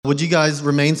Would you guys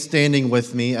remain standing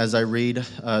with me as I read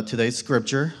today's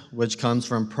scripture, which comes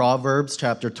from Proverbs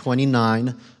chapter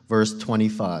 29, verse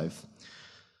 25.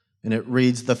 And it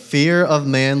reads, "The fear of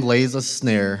man lays a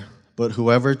snare, but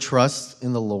whoever trusts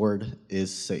in the Lord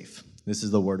is safe." This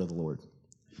is the word of the Lord.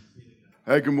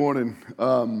 Hey, good morning.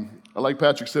 Like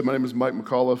Patrick said, my name is Mike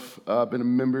McAuliffe. I've been a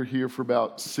member here for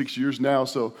about 6 years now,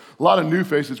 so a lot of new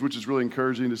faces, which is really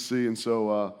encouraging to see, and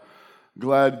so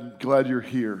glad you're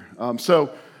here.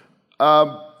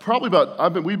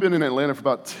 We've been in Atlanta for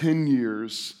about 10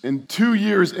 years, and 2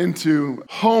 years into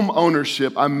home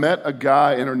ownership, I met a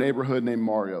guy in our neighborhood named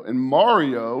Mario, and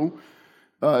Mario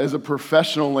is a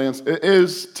professional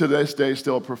is to this day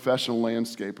still a professional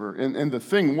landscaper, and the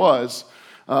thing was,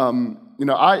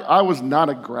 I was not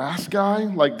a grass guy.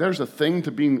 Like, there's a thing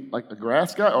to being like a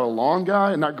grass guy or a lawn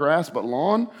guy, and not grass, but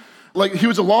lawn. Like, he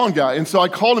was a lawn guy. And so I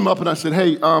called him up and I said,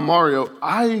 "Hey, Mario,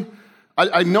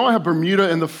 I know I have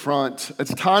Bermuda in the front.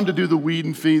 It's time to do the weed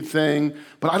and feed thing,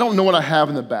 but I don't know what I have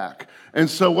in the back. And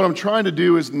so what I'm trying to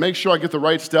do is make sure I get the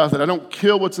right stuff, that I don't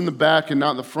kill what's in the back and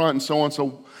not in the front and so on.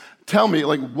 So tell me,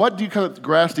 like, what kind of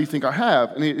grass do you think I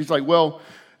have?" And he's like, "Well,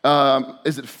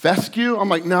 is it fescue?" I'm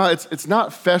like, "No, it's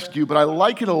not fescue, but I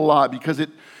like it a lot because it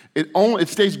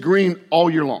stays green all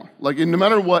year long. Like, no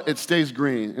matter what, it stays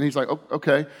green." And he's like,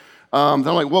 "Okay." Then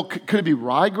I'm like, "Well, could it be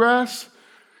ryegrass?"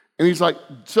 And he's like,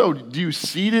 "So do you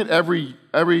seed it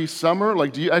every summer?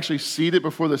 Like, do you actually seed it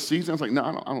before the season?" I was like, "No,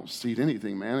 I don't seed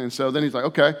anything, man." And so then he's like,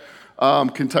 "Okay,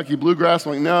 Kentucky bluegrass."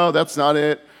 I'm like, "No, that's not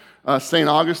it." St.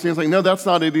 Augustine's like, "No, that's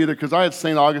not it either," because I had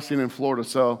St. Augustine in Florida.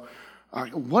 So,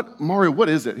 Mario, what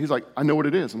is it? He's like, "I know what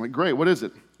it is." I'm like, "Great, what is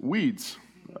it?" "Weeds."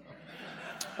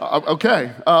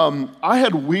 Okay. I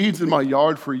had weeds in my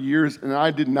yard for years, and I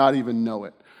did not even know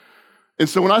it. And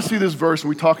so when I see this verse and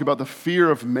we talk about the fear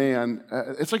of man,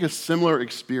 it's like a similar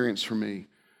experience for me.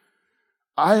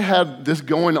 I had this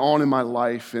going on in my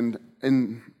life, and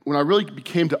when I really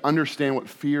became to understand what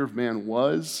fear of man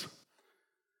was,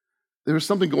 there was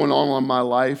something going on in my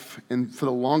life, and for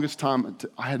the longest time,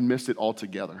 I had missed it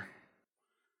altogether.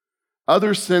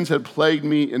 Other sins had plagued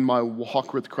me in my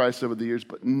walk with Christ over the years,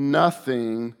 but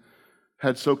nothing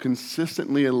had so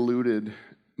consistently eluded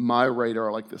my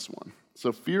radar like this one.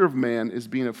 So fear of man is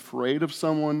being afraid of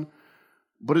someone,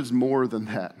 but it's more than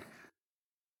that.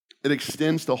 It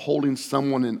extends to holding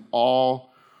someone in awe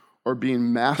or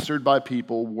being mastered by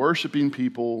people, worshiping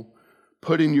people,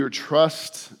 putting your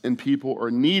trust in people or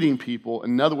needing people.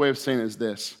 Another way of saying it is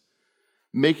this: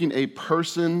 making a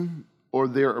person or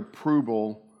their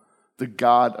approval the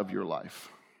God of your life.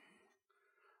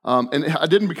 And I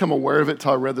didn't become aware of it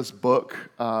until I read this book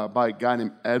by a guy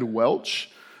named Ed Welch.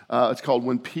 It's called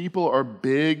 "When People Are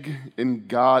Big and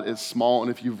God is Small."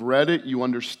 And if you've read it, you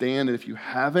understand. And if you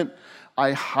haven't,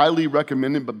 I highly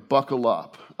recommend it, but buckle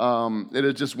up. It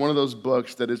is just one of those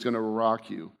books that is going to rock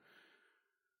you.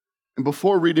 And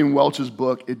before reading Welch's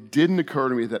book, it didn't occur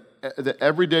to me that the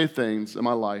everyday things in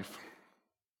my life,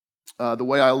 the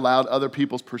way I allowed other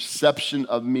people's perception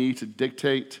of me to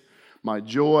dictate my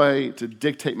joy, to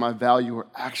dictate my value, are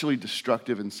actually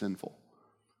destructive and sinful.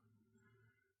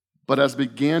 But as I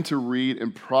began to read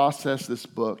and process this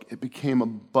book, it became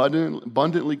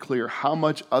abundantly clear how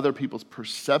much other people's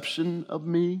perception of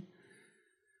me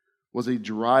was a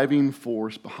driving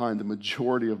force behind the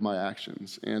majority of my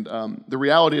actions. And the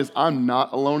reality is, I'm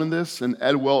not alone in this, and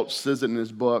Ed Welch says it in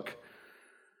his book.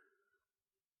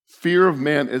 Fear of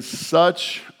man is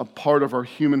such a part of our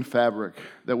human fabric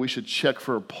that we should check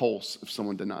for a pulse if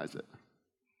someone denies it.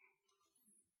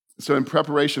 So in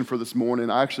preparation for this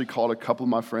morning, I actually called a couple of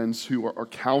my friends who are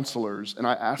counselors, and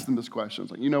I asked them this question. I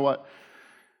was like, "You know what?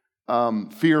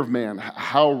 Fear of man,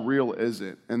 how real is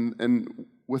it?" And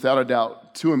without a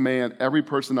doubt, to a man, every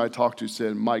person I talked to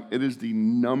said, "Mike, it is the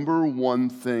number one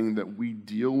thing that we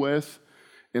deal with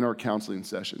in our counseling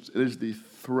sessions. It is the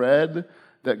thread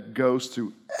that goes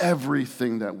through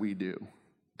everything that we do,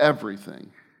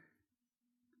 everything."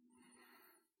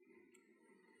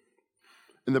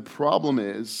 And the problem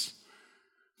is,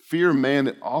 fear of man,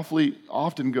 it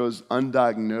often goes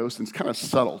undiagnosed, and it's kind of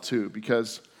subtle too,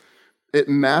 because it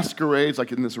masquerades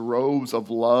like in this robes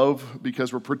of love,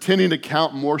 because we're pretending to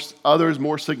count others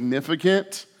more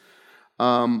significant,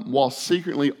 while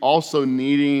secretly also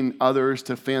needing others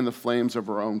to fan the flames of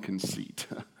our own conceit.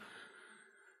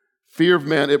 Fear of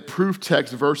man, it proof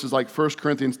texts verses like 1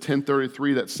 Corinthians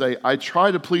 10:33 that say, "I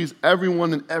try to please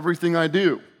everyone in everything I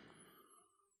do,"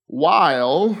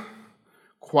 while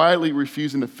quietly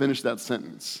refusing to finish that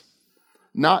sentence,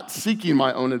 "not seeking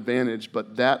my own advantage,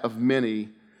 but that of many,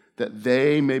 that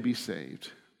they may be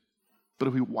saved." But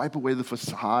if we wipe away the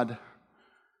facade,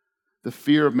 The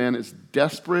fear of man is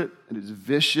desperate, it is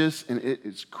vicious, and it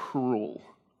is cruel.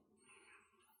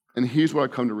 And here's what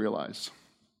I've come to realize.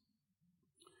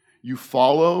 You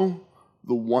follow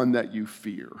the one that you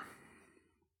fear.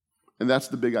 And that's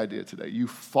the big idea today. You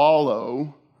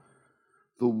follow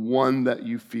the one that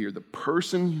you fear, the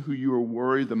person who you are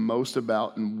worried the most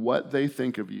about and what they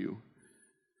think of you.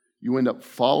 You end up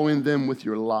following them with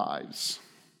your lives.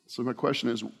 So my question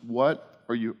is, what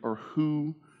are you, or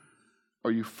who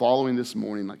are you following this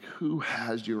morning? Like, who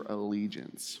has your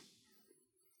allegiance?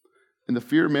 And the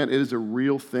fear of man, it is a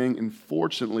real thing. And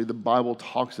fortunately, the Bible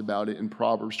talks about it in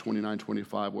Proverbs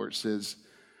 29:25, where it says,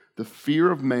 the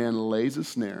fear of man lays a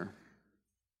snare,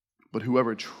 but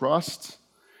whoever trusts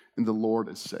in the Lord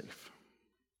is safe.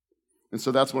 And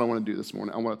so that's what I want to do this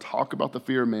morning. I want to talk about the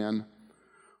fear of man.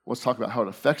 Let's talk about how it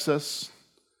affects us.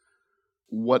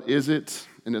 What is it?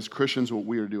 And as Christians, what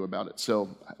we are to do about it. So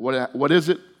what is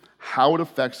it? How it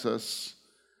affects us,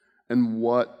 and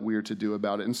what we are to do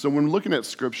about it. And so when looking at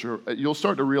Scripture, you'll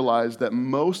start to realize that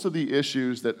most of the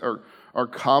issues that are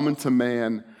common to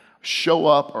man show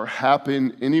up or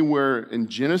happen anywhere in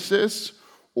Genesis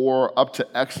or up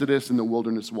to Exodus in the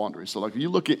wilderness wandering. So like if you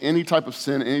look at any type of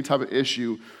sin, any type of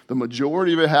issue, the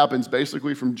majority of it happens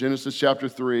basically from Genesis chapter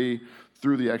 3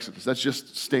 through the Exodus. That's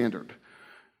just standard.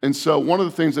 And so one of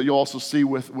the things that you'll also see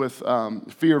with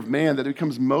fear of man, that it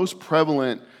becomes most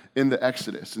prevalent in the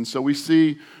Exodus. And so we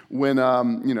see when,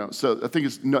 so I think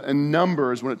it's in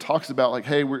Numbers when it talks about like,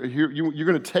 hey, we're here, you're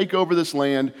going to take over this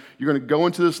land, you're going to go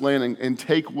into this land and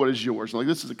take what is yours. And like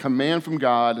this is a command from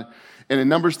God. And in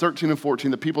Numbers 13 and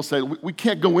 14, the people say, we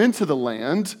can't go into the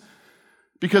land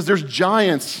because there's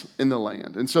giants in the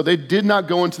land. And so they did not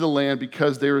go into the land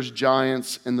because there is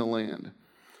giants in the land.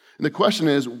 And the question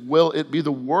is, will it be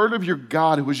the word of your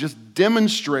God who has just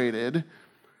demonstrated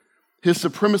his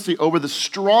supremacy over the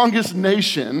strongest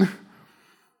nation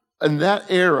in that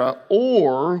era,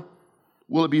 or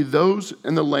will it be those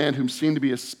in the land whom seem to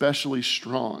be especially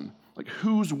strong? Like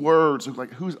whose words,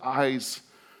 like whose eyes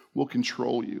will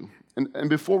control you? And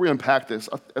before we unpack this,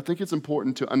 I think it's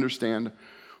important to understand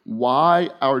why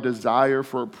our desire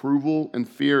for approval and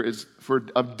fear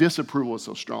of disapproval is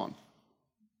so strong.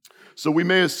 So we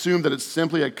may assume that it's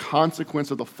simply a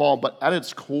consequence of the fall, but at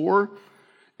its core,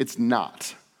 it's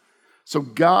not. So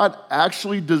God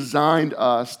actually designed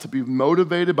us to be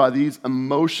motivated by these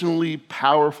emotionally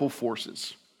powerful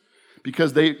forces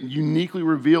because they uniquely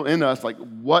reveal in us like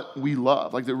what we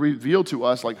love. Like they reveal to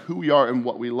us like who we are and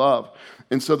what we love.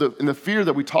 And so the fear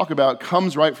that we talk about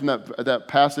comes right from that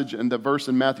passage and that verse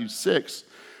in Matthew 6.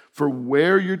 For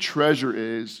where your treasure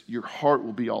is, your heart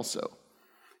will be also.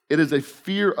 It is a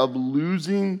fear of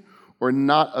losing or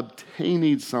not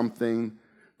obtaining something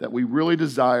that we really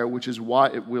desire, which is why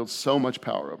it wields so much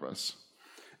power over us.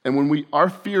 And when our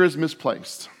fear is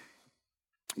misplaced,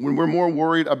 when we're more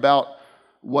worried about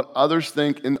what others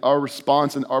think and our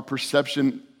response and our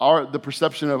perception, the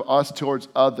perception of us towards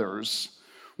others,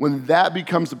 when that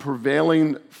becomes the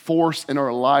prevailing force in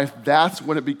our life, that's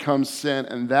when it becomes sin,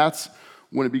 and that's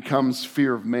when it becomes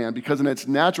fear of man. Because in its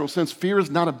natural sense, fear is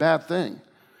not a bad thing.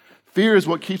 Fear is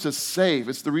what keeps us safe.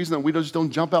 It's the reason that we just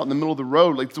don't jump out in the middle of the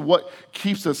road. Like, it's what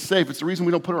keeps us safe. It's the reason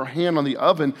we don't put our hand on the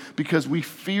oven, because we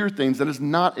fear things. That is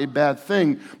not a bad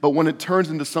thing. But when it turns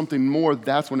into something more,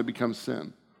 that's when it becomes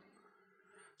sin.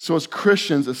 So as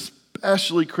Christians,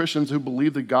 especially Christians who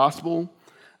believe the gospel,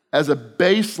 as a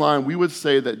baseline, we would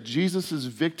say that Jesus'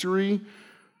 victory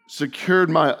secured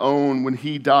my own when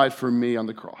he died for me on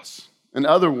the cross. In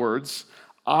other words,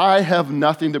 I have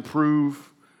nothing to prove.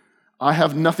 I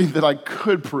have nothing that I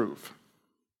could prove.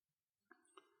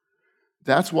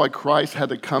 That's why Christ had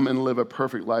to come and live a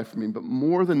perfect life for me. But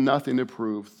more than nothing to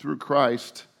prove, through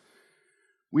Christ,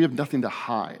 we have nothing to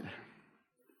hide.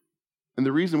 And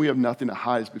the reason we have nothing to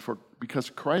hide is because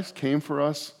Christ came for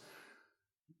us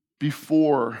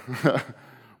before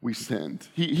we sinned.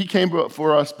 He came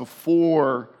for us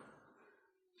before.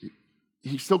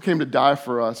 He still came to die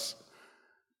for us,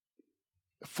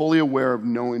 fully aware of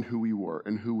knowing who we were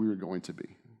and who we were going to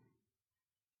be.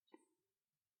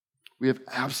 We have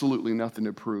absolutely nothing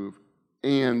to prove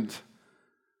and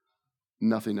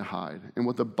nothing to hide. And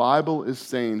what the Bible is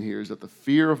saying here is that the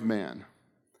fear of man,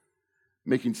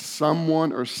 making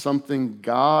someone or something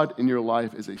God in your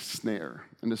life, is a snare.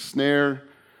 And a snare,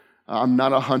 I'm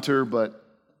not a hunter, but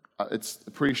it's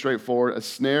pretty straightforward. A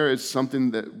snare is something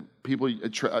that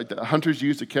hunters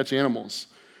use to catch animals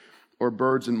or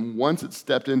birds, and once it's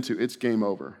stepped into, it's game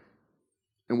over.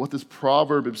 And what this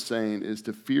proverb is saying is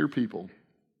to fear people,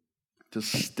 to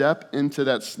step into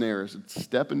that snare, is to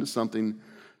step into something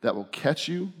that will catch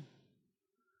you,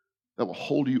 that will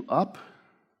hold you up,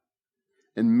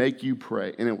 and make you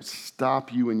pray, and it will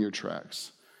stop you in your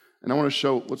tracks. And I want to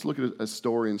show, let's look at a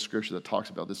story in Scripture that talks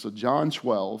about this. So John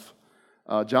 12,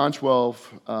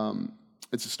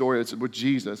 it's a story that's with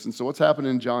Jesus. And so what's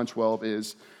happening in John 12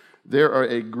 is there are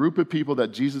a group of people that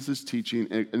Jesus is teaching,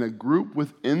 and a group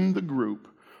within the group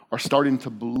are starting to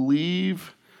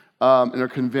believe and are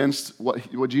convinced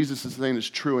what Jesus is saying is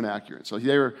true and accurate. So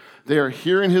they are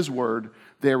hearing his word,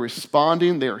 they are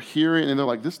responding, they are hearing, and they're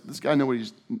like, this guy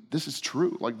knows this is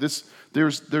true. Like this,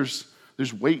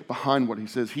 there's weight behind what he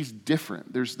says. He's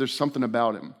different. There's something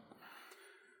about him.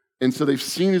 And so they've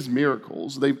seen his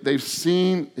miracles. They've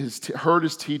seen heard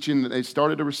his teaching. They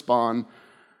started to respond,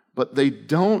 but they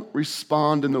don't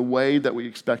respond in the way that we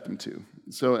expect them to.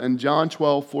 So in John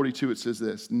 12:42, it says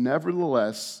this: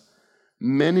 "Nevertheless,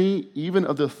 many, even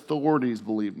of the authorities,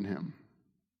 believed in him."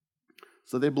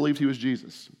 So they believed he was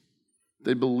Jesus.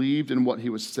 They believed in what he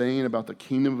was saying about the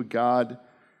kingdom of God,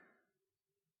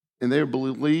 and they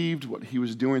believed what he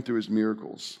was doing through his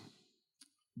miracles.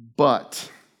 But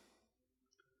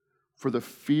for the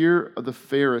fear of the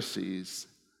Pharisees,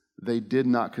 they did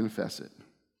not confess it,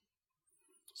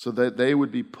 so that they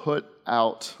would be put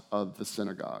out of the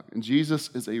synagogue. And Jesus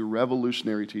is a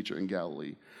revolutionary teacher in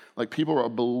Galilee. Like, people are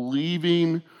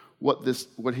believing what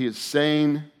he is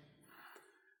saying.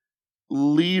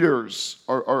 Leaders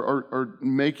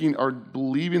are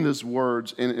believing these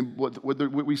words, and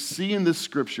what we see in this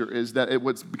scripture is that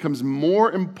what becomes more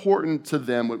important to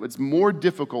them, what's more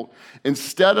difficult,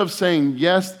 instead of saying,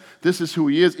 yes, this is who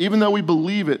he is, even though we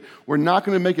believe it, we're not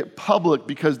going to make it public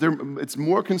because it's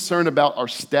more concerned about our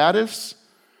status,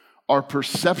 our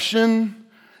perception,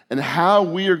 and how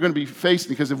we are going to be facing.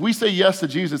 Because if we say yes to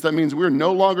Jesus, that means we're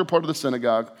no longer part of the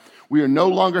synagogue. We are no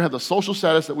longer have the social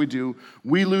status that we do.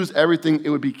 We lose everything. It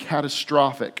would be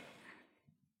catastrophic.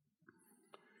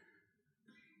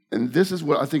 And this is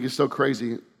what I think is so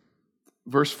crazy.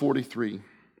 Verse 43.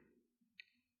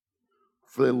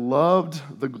 "For they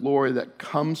loved the glory that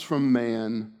comes from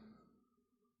man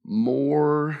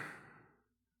more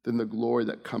than the glory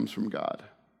that comes from God."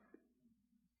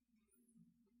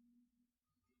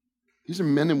 These are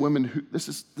men and women who,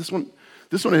 this one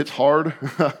hits hard.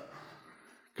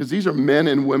 Because these are men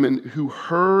and women who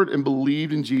heard and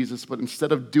believed in Jesus, but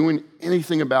instead of doing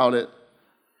anything about it,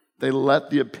 they let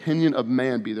the opinion of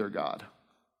man be their God.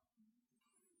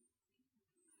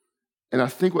 And I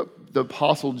think what the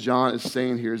Apostle John is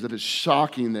saying here is that it's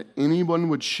shocking that anyone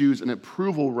would choose an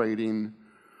approval rating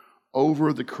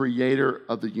over the creator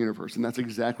of the universe. And that's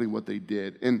exactly what they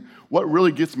did. And what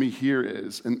really gets me here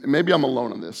is, and maybe I'm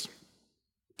alone on this,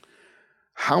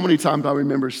 how many times I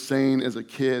remember saying as a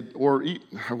kid, or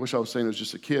I wish I was saying it was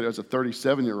just a kid, as a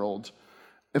 37-year-old,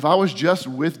 if I was just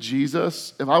with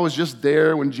Jesus, if I was just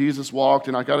there when Jesus walked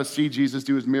and I got to see Jesus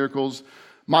do his miracles,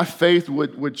 my faith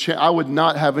would change. I would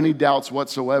not have any doubts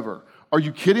whatsoever. Are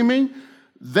you kidding me?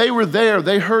 They were there.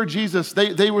 They heard Jesus.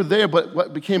 They were there. But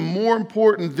what became more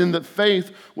important than the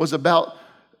faith was about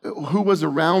who was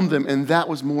around them, and that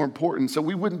was more important. So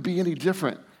we wouldn't be any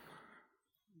different.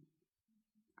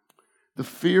 The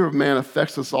fear of man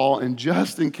affects us all, and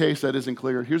just in case that isn't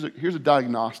clear, here's a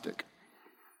diagnostic.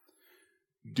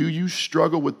 Do you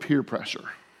struggle with peer pressure?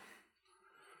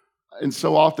 And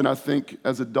so often I think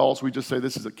as adults we just say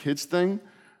this is a kid's thing,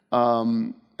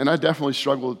 and I definitely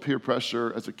struggled with peer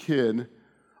pressure as a kid.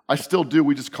 I still do,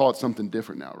 we just call it something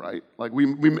different now, right? Like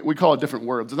we call it different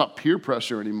words. It's not peer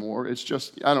pressure anymore, it's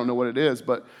just, I don't know what it is,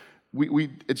 but we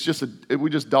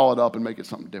just doll it up and make it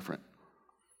something different.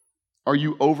 Are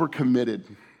you overcommitted?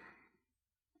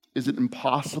 Is it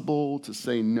impossible to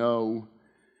say no?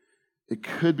 It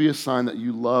could be a sign that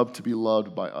you love to be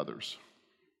loved by others.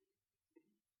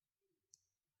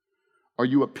 Are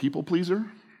you a people pleaser?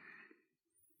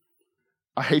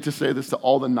 I hate to say this to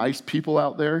all the nice people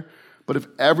out there, but if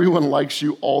everyone likes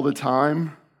you all the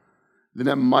time, then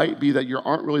it might be that you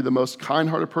aren't really the most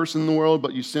kind-hearted person in the world,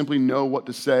 but you simply know what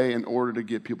to say in order to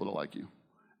get people to like you,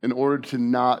 in order to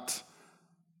not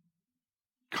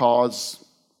cause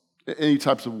any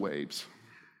types of waves.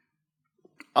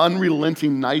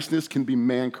 Unrelenting niceness can be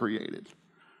man-created.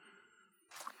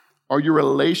 Are your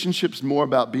relationships more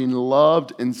about being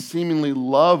loved and seemingly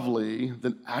lovely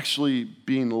than actually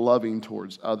being loving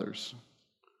towards others?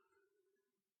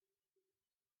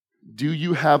 Do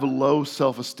you have low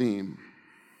self-esteem?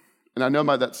 And I know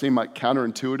that seem like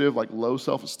counterintuitive, like low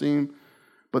self-esteem,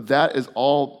 but that is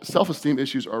all, self-esteem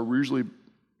issues are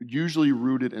usually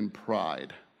rooted in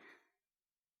pride.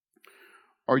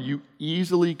 Are you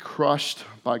easily crushed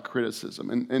by criticism?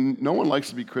 And no one likes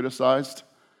to be criticized,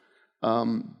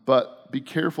 but be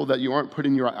careful that you aren't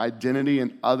putting your identity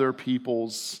in other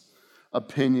people's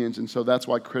opinions, and so that's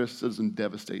why criticism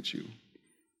devastates you?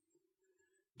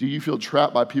 Do you feel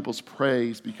trapped by people's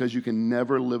praise because you can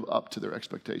never live up to their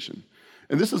expectation?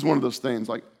 And this is one of those things,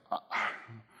 like,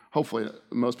 hopefully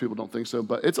most people don't think so,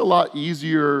 but it's a lot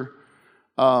easier.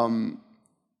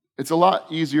 It's a lot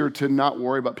easier to not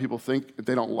worry about people think if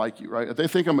they don't like you, right? If they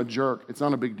think I'm a jerk, it's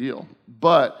not a big deal.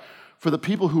 But for the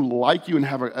people who like you and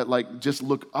have just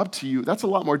look up to you, that's a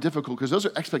lot more difficult because those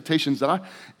are expectations that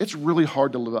it's really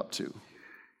hard to live up to.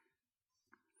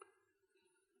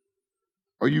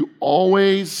 Are you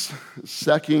always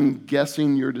second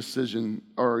guessing your decision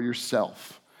or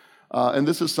yourself? And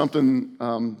this is something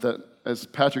that, as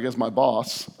Patrick, as my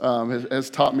boss,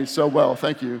 has taught me so well.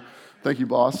 Thank you,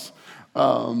 boss.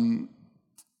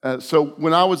 So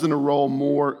when I was in a role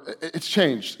more, it's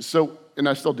changed. So, and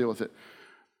I still deal with it.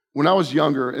 When I was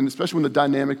younger, and especially when the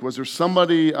dynamic was there's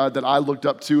somebody that I looked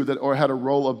up to or had a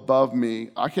role above me,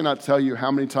 I cannot tell you how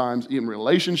many times in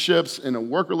relationships, in a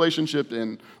work relationship,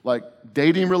 in like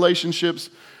dating relationships,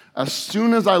 as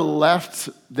soon as I left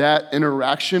that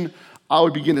interaction, I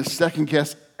would begin to second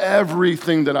guess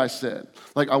everything that I said.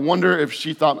 Like, I wonder if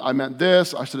she thought I meant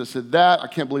this, I should have said that, I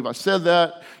can't believe I said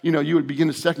that. You would begin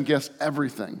to second guess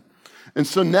everything. And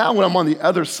so now when I'm on the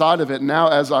other side of it, now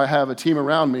as I have a team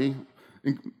around me,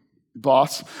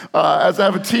 boss, as I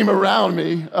have a team around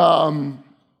me,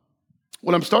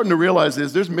 what I'm starting to realize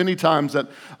is there's many times that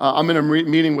I'm in a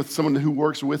meeting with someone who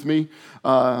works with me,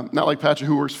 not like Patrick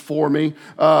who works for me,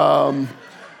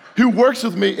 who works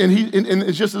with me, and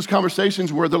it's just those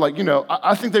conversations where they're like,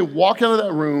 I think they walk out of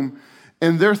that room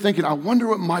and they're thinking, I wonder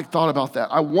what Mike thought about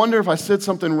that. I wonder if I said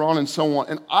something wrong and so on.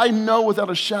 And I know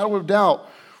without a shadow of doubt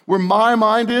where my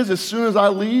mind is as soon as I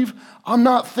leave, I'm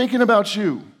not thinking about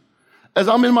you. As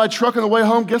I'm in my truck on the way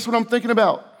home, guess what I'm thinking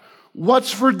about?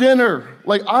 What's for dinner?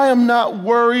 Like, I am not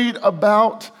worried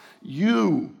about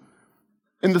you.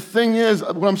 And the thing is,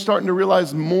 what I'm starting to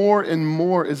realize more and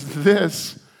more is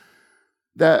this,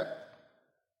 that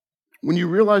when you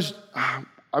realize,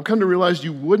 I've come to realize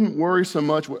you wouldn't worry so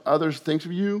much what others think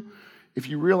of you if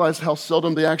you realize how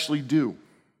seldom they actually do.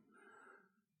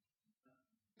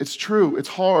 It's true, it's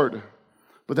hard,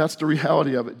 but that's the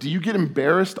reality of it. Do you get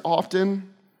embarrassed often?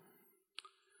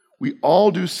 We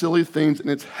all do silly things, and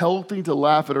it's healthy to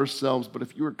laugh at ourselves, but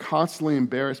if you are constantly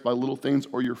embarrassed by little things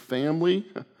or your family,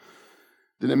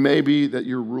 then it may be that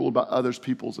you're ruled by other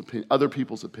people's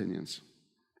opinions.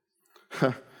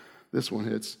 This one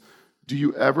hits. Do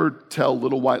you ever tell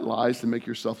little white lies to make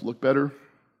yourself look better?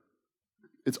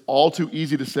 It's all too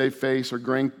easy to save face or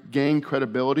gain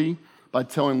credibility by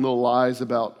telling little lies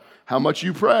about how much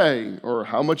you pray or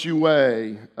how much you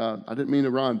weigh. I didn't mean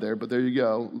to rhyme there, but there you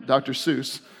go. Dr.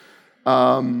 Seuss.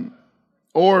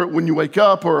 Or when you wake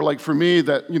up, or like for me,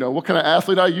 that, what kind of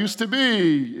athlete I used to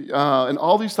be, and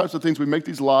all these types of things. We make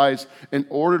these lies in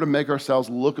order to make ourselves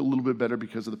look a little bit better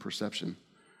because of the perception.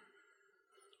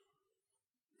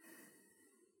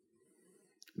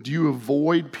 Do you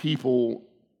avoid people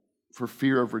for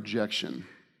fear of rejection?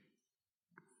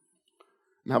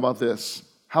 And how about this?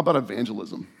 How about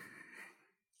evangelism?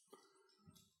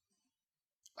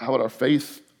 How about our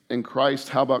faith in Christ?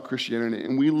 How about Christianity?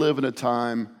 And we live in a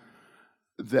time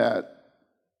that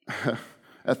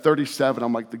at 37,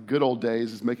 I'm like, the good old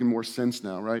days is making more sense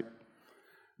now, right?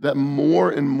 That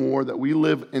more and more that we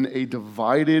live in a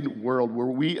divided world where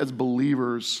we as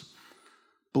believers,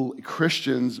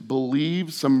 Christians,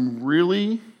 believe some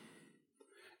really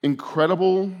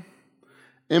incredible,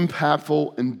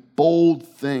 impactful, and bold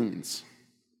things.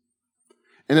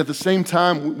 And at the same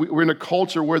time, we're in a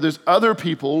culture where there's other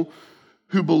people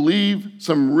who believe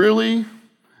some really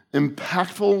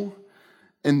impactful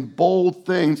and bold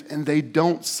things, and they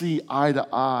don't see eye to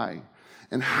eye.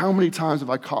 And how many times have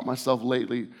I caught myself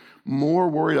lately more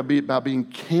worried about being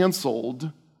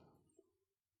canceled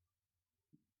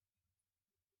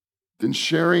than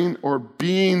sharing or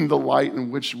being the light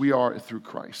in which we are through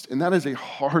Christ? And that is a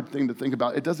hard thing to think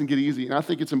about. It doesn't get easy. And I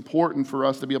think it's important for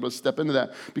us to be able to step into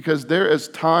that, because there is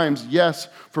times, yes,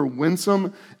 for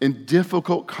winsome and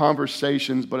difficult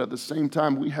conversations, but at the same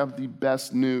time, we have the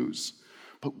best news.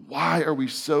 But why are we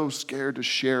so scared to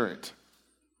share it?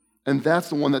 And that's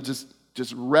the one that just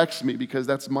wrecks me, because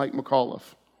that's Mike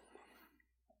McAuliffe.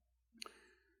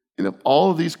 And if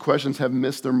all of these questions have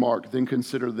missed their mark, then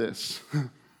consider this.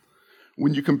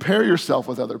 When you compare yourself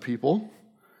with other people,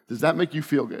 does that make you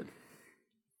feel good?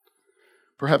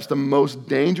 Perhaps the most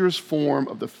dangerous form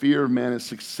of the fear of man is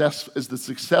the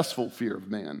successful fear of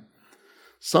man.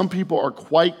 Some people are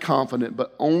quite confident,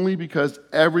 but only because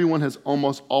everyone has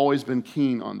almost always been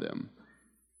keen on them.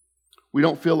 We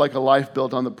don't feel like a life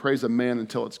built on the praise of man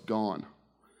until it's gone.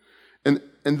 And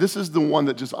And this is the one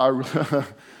that just,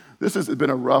 this has been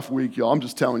a rough week, y'all. I'm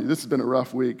just telling you, this has been a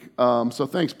rough week. So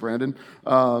thanks, Brandon.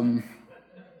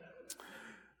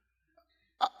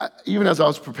 Even as I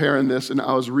was preparing this and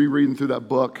I was rereading through that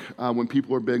book, When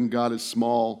People Are Big and God is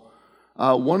Small,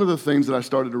 one of the things that I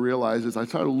started to realize is I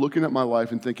started looking at my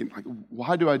life and thinking, like,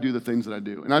 why do I do the things that I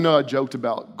do? And I know I joked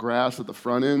about grass at the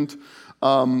front end,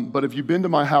 but if you've been to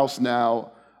my house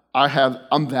now,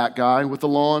 I'm that guy with the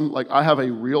lawn. Like, I have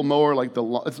a real mower, like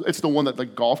it's the one that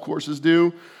like golf courses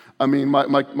do. I mean,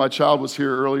 my child was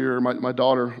here earlier, my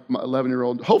daughter, my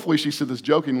 11-year-old. Hopefully she said this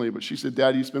jokingly, but she said,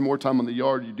 Daddy, you spend more time on the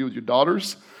yard than you do with your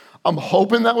daughters. I'm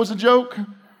hoping that was a joke.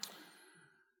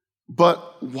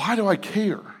 But why do I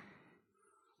care?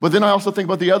 But then I also think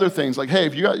about the other things, like, hey,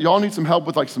 if y'all need some help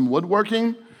with like some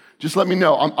woodworking, just let me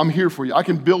know. I'm here for you. I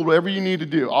can build whatever you need to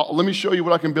do. Let me show you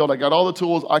what I can build. I got all the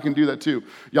tools. I can do that too.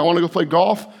 Y'all want to go play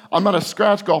golf? I'm not a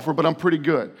scratch golfer, but I'm pretty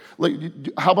good. Like,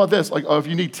 how about this? Like, if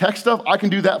you need tech stuff, I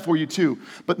can do that for you too.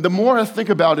 But the more I think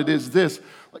about it is this,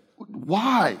 like,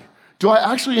 why? Do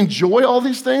I actually enjoy all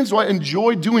these things? Do I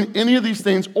enjoy doing any of these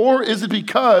things? Or is it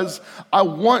because I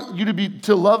want you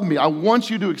to love me? I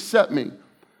want you to accept me.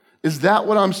 Is that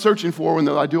what I'm searching for when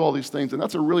I do all these things? And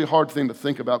that's a really hard thing to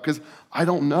think about because I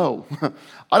don't know.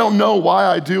 I don't know why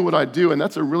I do what I do, and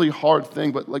that's a really hard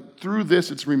thing. But like through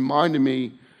this, it's reminding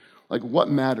me like what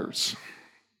matters.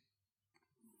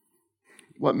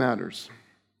 What matters?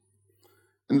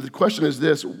 And the question is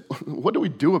this, what do we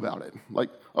do about it?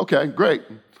 Like, okay, great.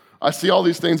 I see all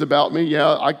these things about me.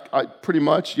 Yeah, I pretty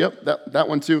much, yep, that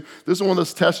one too. This is one of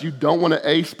those tests you don't want to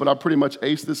ace, but I pretty much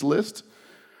ace this list.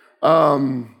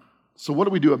 So what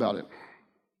do we do about it?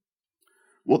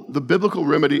 Well, the biblical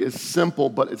remedy is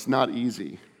simple, but it's not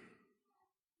easy.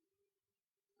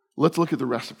 Let's look at the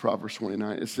rest of Proverbs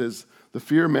 29. It says, the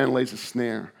fear of man lays a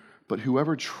snare, but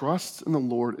whoever trusts in the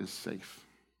Lord is safe.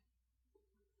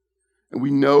 And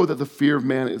we know that the fear of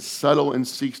man is subtle and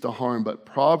seeks to harm, but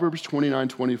Proverbs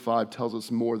 29:25 tells us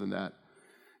more than that.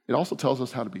 It also tells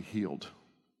us how to be healed.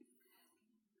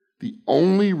 The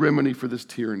only remedy for this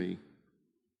tyranny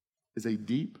is a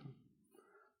deep,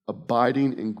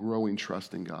 abiding, and growing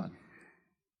trust in God.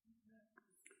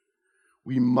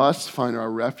 We must find our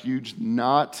refuge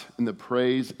not in the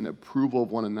praise and approval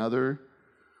of one another,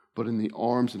 but in the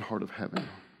arms and heart of heaven.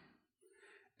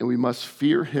 And we must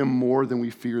fear him more than we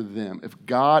fear them. If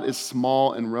God is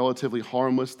small and relatively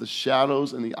harmless, the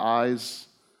shadows in the eyes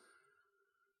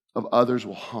of others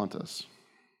will haunt us.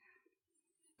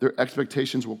 Their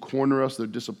expectations will corner us. Their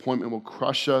disappointment will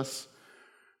crush us.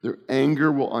 Their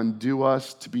anger will undo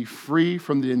us. To be free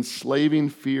from the enslaving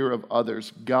fear of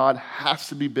others, God has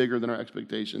to be bigger than our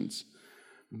expectations,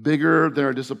 bigger than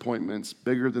our disappointments,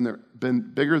 bigger than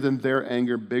their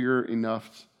anger, big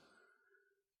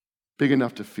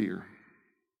enough to fear.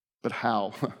 But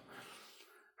how?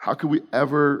 How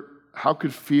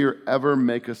could fear ever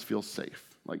make us feel safe?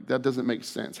 Like, that doesn't make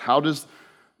sense. How does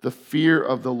the fear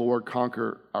of the Lord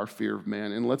conquer our fear of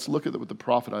man? And let's look at what the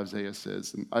prophet Isaiah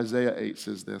says. And Isaiah 8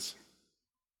 says this: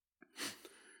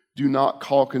 do not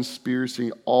call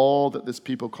conspiracy all that this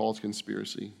people calls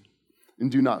conspiracy,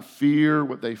 and do not fear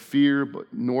what they fear,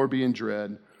 nor be in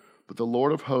dread. But the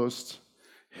Lord of hosts,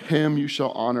 him you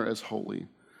shall honor as holy.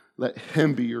 Let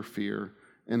him be your fear,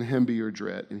 and him be your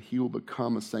dread, and he will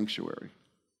become a sanctuary.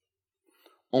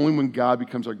 Only when God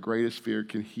becomes our greatest fear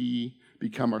can he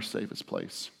become our safest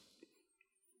place.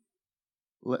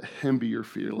 Let him be your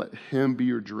fear. Let him be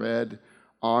your dread.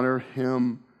 Honor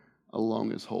him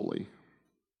alone as holy,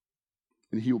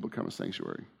 and he will become a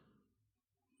sanctuary,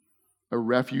 a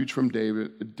refuge from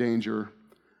danger,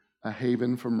 a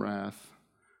haven from wrath,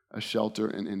 a shelter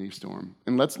in any storm.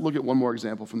 And let's look at one more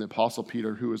example from the Apostle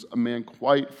Peter, who is a man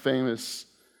quite famous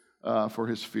for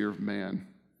his fear of man.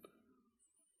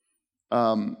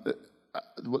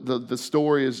 The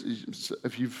story is,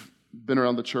 if you've been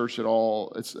around the church at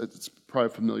all, it's probably a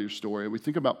familiar story. We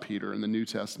think about Peter in the New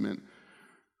Testament.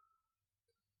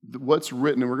 What's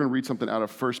written, and we're going to read something out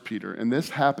of 1 Peter, and this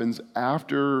happens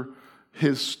after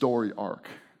his story arc,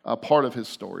 a part of his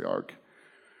story arc.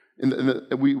 And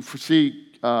we see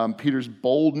Peter's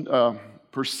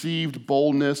perceived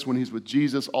boldness when he's with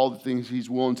Jesus, all the things he's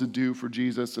willing to do for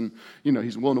Jesus, and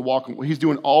he's willing to walk. He's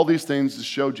doing all these things to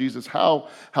show Jesus how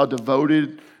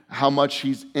devoted, how much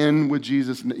he's in with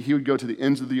Jesus, and that he would go to the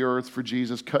ends of the earth for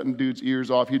Jesus, cutting dudes'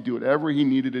 ears off. He'd do whatever he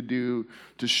needed to do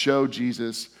to show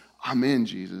Jesus, I'm in,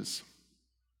 Jesus.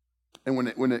 And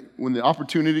when the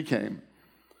opportunity came,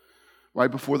 right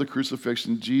before the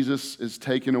crucifixion, Jesus is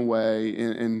taken away,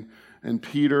 and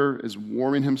Peter is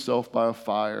warming himself by a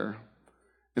fire,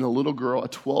 and a little girl, a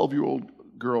 12-year-old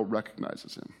girl,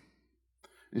 recognizes him.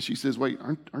 And she says, wait,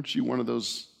 aren't you one of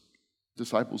those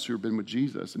disciples who have been with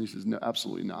Jesus? And he says, no,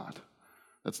 absolutely not.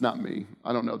 That's not me.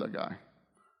 I don't know that guy.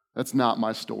 That's not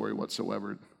my story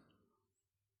whatsoever.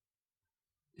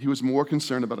 He was more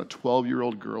concerned about a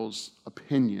 12-year-old girl's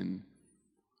opinion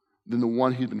than the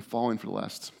one he'd been following for the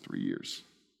last 3 years.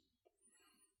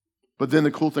 But then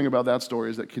the cool thing about that story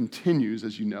is that continues,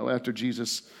 as you know, after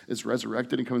Jesus is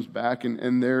resurrected and comes back,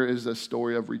 and there is a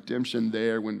story of redemption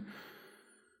there when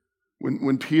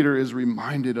Peter is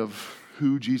reminded of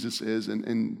who Jesus is,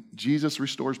 and Jesus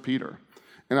restores Peter.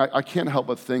 And I can't help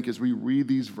but think as we read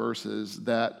these verses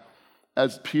that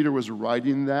as Peter was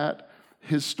writing that,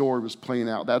 his story was playing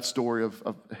out. That story of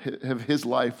his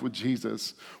life with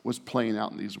Jesus was playing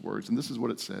out in these words. And this is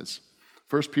what it says.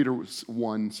 1 Peter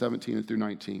 1, 17 through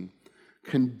 19.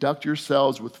 Conduct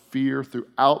yourselves with fear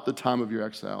throughout the time of your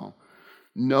exile,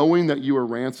 knowing that you are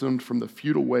ransomed from the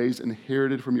futile ways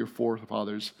inherited from your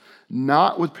forefathers,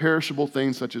 not with perishable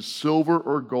things such as silver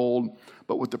or gold,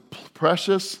 but with the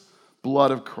precious blood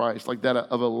of Christ, like that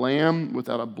of a lamb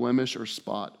without a blemish or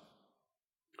spot.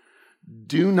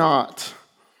 Do not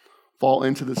fall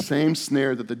into the same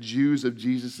snare that the Jews of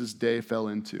Jesus' day fell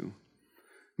into,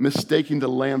 mistaking the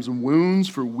lamb's wounds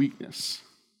for weakness.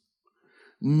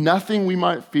 Nothing we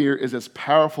might fear is as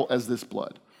powerful as this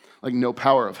blood. Like no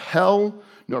power of hell,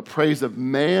 nor praise of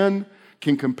man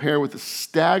can compare with the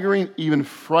staggering, even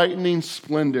frightening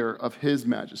splendor of his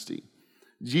majesty.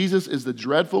 Jesus is the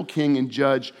dreadful king and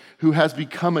judge who has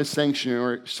become a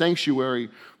sanctuary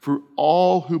for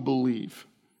all who believe.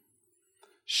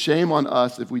 Shame on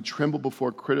us if we tremble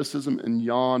before criticism and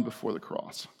yawn before the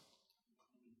cross.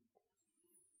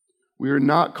 We are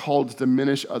not called to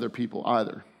diminish other people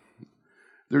either.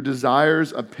 Their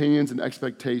desires, opinions, and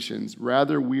expectations.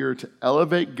 Rather, we are to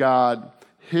elevate God,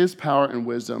 his power and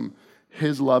wisdom,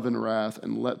 his love and wrath,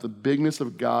 and let the bigness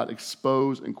of God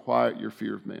expose and quiet your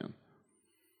fear of man.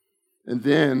 And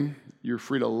then you're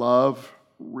free to love,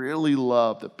 really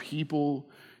love the people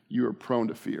you are prone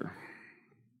to fear.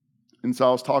 And so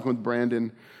I was talking with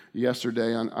Brandon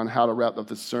yesterday on how to wrap up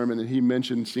this sermon, and he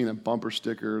mentioned seeing a bumper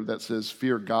sticker that says,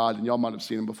 Fear God, and y'all might have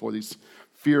seen them before, these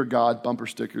Fear God bumper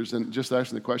stickers, and just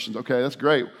asking the questions, okay, that's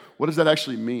great. What does that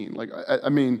actually mean? Like, I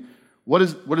mean, what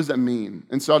does that mean?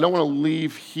 And so I don't want to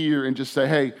leave here and just say,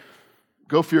 hey,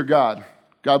 go fear God.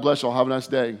 God bless y'all. Have a nice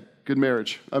day. Good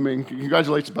marriage. I mean,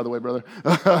 congratulations, by the way, brother.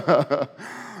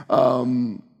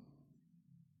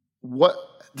 What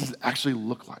does it actually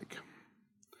look like?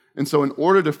 And so in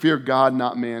order to fear God,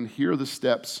 not man, here are the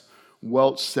steps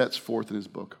Welch sets forth in his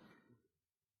book.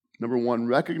 Number one,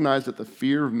 recognize that the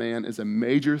fear of man is a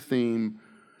major theme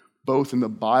both in the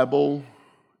Bible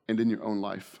and in your own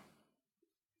life.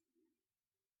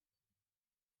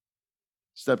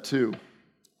 Step two,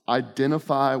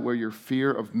 identify where your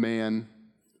fear of man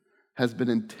has been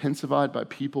intensified by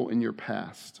people in your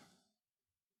past.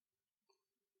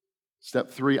 Step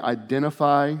three,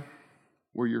 identify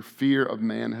where your fear of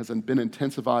man has been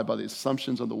intensified by the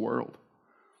assumptions of the world.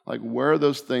 Like, where are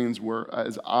those things where,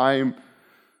 as I'm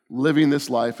living this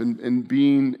life and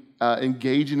being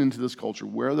engaging into this culture,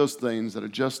 where are those things that are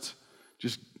just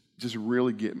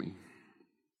really get me?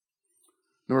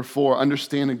 Number four,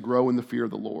 understand and grow in the fear of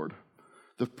the Lord.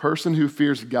 The person who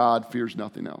fears God fears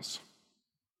nothing else.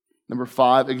 Number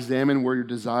five, examine where your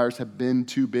desires have been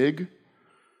too big.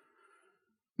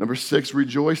 Number six,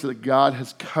 rejoice that God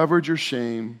has covered your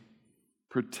shame,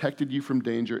 protected you from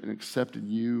danger, and accepted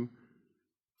you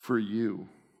for you.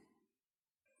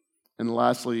 And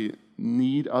lastly,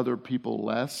 need other people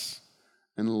less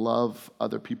and love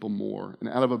other people more. And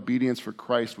out of obedience for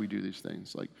Christ, we do these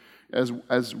things. Like as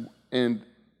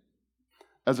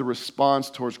a response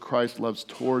towards Christ's love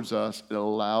towards us, it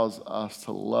allows us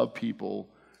to love people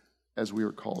as we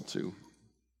are called to.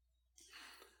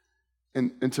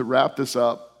 And to wrap this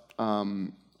up,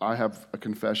 I have a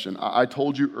confession. I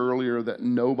told you earlier that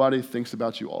nobody thinks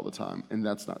about you all the time, and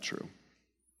that's not true.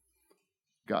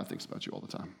 God thinks about you all the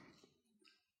time.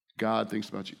 God thinks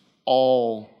about you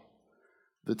all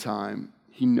the time.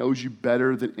 He knows you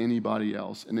better than anybody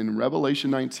else. And in Revelation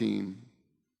 19,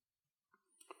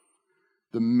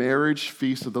 the marriage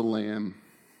feast of the Lamb,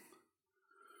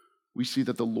 we see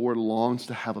that the Lord longs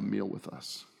to have a meal with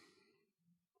us.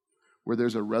 Where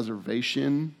there's a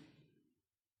reservation,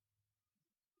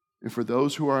 and for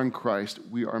those who are in Christ,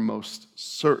 we are most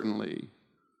certainly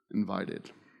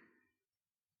invited.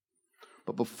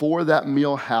 But before that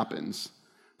meal happens,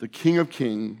 the King of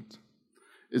Kings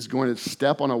is going to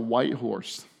step on a white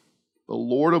horse. The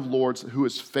Lord of Lords, who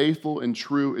is faithful and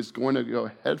true, is going to go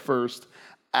head first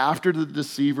after the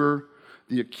deceiver,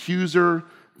 the accuser,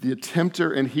 the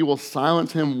tempter, and he will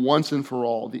silence him once and for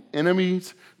all. The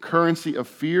enemy's currency of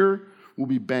fear will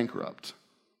be bankrupt.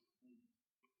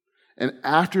 And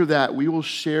after that, we will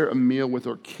share a meal with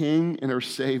our King and our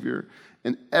Savior.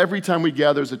 And every time we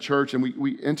gather as a church and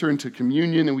we enter into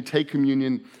communion and we take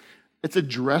communion, it's a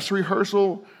dress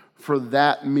rehearsal for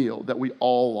that meal that we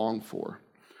all long for.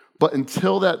 But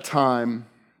until that time,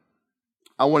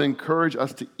 I want to encourage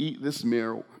us to eat this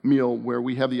meal where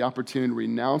we have the opportunity to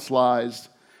renounce lies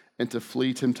and to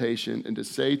flee temptation and to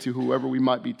say to whoever we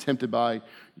might be tempted by,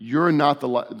 you're not the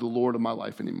Lord of my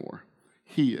life anymore.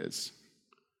 He is.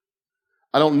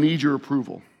 I don't need your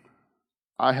approval.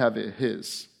 I have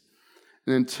his.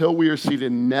 And until we are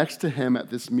seated next to him at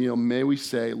this meal, may we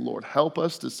say, Lord, help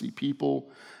us to see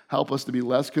people, help us to be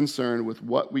less concerned with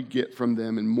what we get from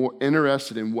them and more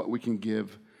interested in what we can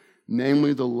give,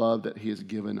 namely the love that he has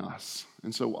given us.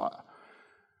 And so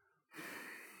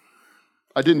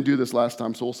I didn't do this last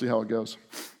time, so we'll see how it goes.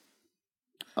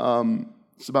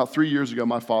 It's about 3 years ago,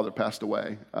 my father passed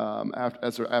away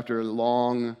after a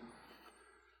long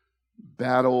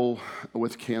battle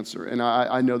with cancer. And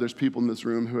I know there's people in this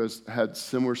room who has had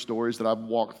similar stories that I've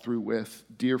walked through with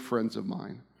dear friends of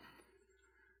mine.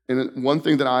 And one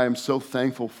thing that I am so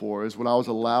thankful for is what I was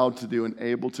allowed to do and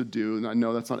able to do, and I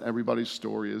know that's not everybody's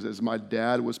story, is as my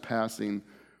dad was passing,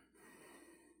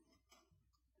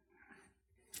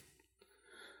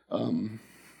 I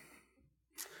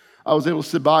was able to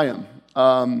sit by him.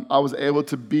 I was able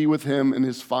to be with him in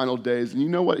his final days. And you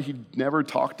know what he never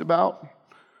talked about?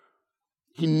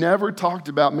 He never talked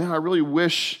about, man, I really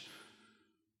wish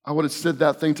I would have said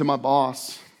that thing to my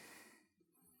boss.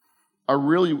 I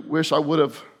really wish I would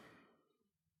have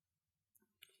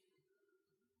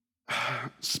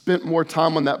spent more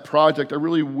time on that project. I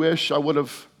really wish I would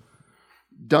have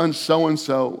done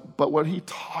so-and-so. But what he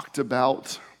talked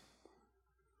about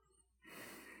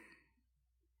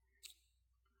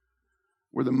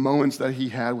were the moments that he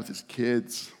had with his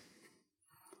kids.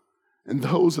 And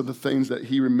those are the things that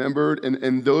he remembered,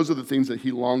 and those are the things that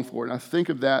he longed for. And I think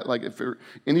of that, like if there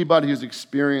anybody who's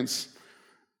experienced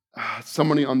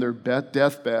somebody on their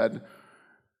deathbed,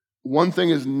 one thing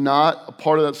is not a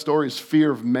part of that story is fear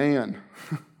of man.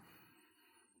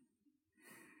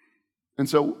 And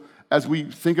so as we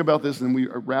think about this and we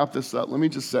wrap this up, let me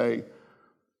just say,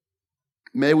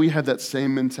 may we have that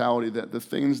same mentality that the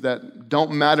things that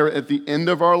don't matter at the end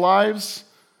of our lives,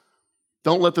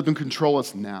 don't let them control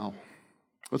us now.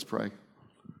 Let's pray.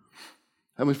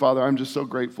 Heavenly Father, I'm just so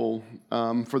grateful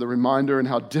for the reminder and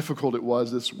how difficult it was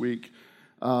this week,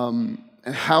 and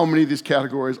how many of these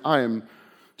categories I am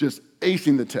just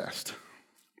acing the test.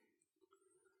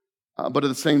 But at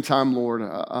the same time, Lord,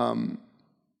 I'm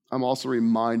also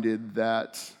reminded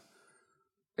that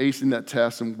acing that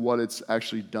test and what it's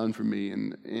actually done for me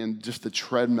and just the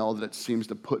treadmill that it seems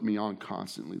to put me on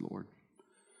constantly, Lord.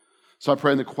 So I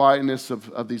pray in the quietness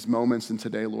of these moments and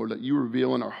today, Lord, that you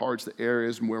reveal in our hearts the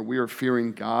areas where we are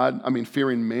fearing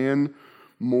fearing man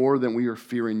more than we are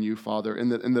fearing you, Father,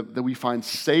 and that we find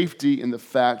safety in the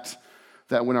fact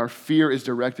that when our fear is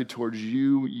directed towards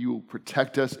you, you will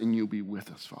protect us and you'll be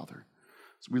with us, Father.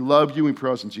 So we love you and we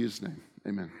pray in Jesus' name.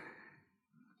 Amen.